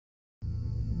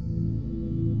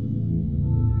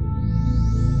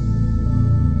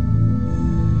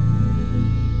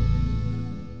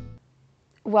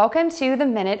Welcome to the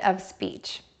Minute of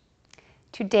Speech.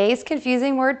 Today's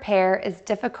confusing word pair is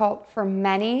difficult for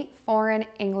many foreign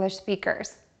English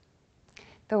speakers.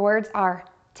 The words are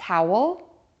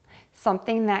towel,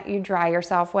 something that you dry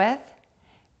yourself with,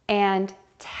 and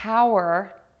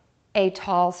tower, a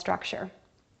tall structure.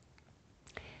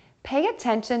 Pay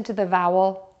attention to the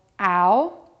vowel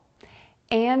ow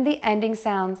and the ending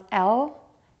sounds l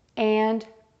and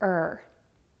er.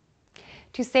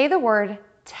 To say the word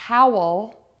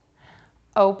towel,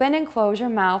 open and close your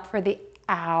mouth for the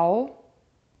ow,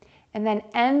 and then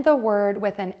end the word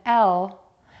with an L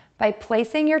by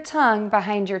placing your tongue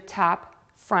behind your top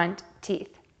front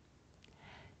teeth.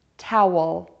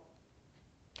 Towel.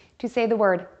 To say the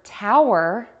word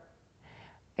tower,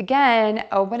 again,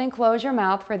 open and close your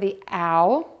mouth for the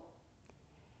ow,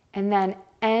 and then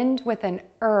end with an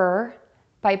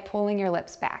by pulling your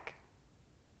lips back.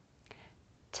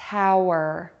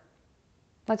 Tower.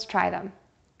 Let's try them.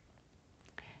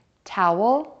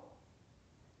 Towel,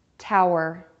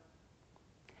 tower,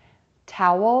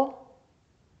 towel,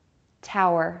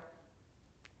 tower,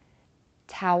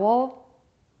 towel,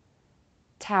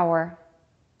 tower.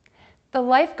 The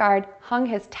lifeguard hung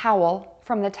his towel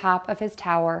from the top of his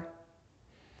tower.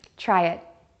 Try it.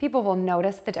 People will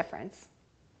notice the difference.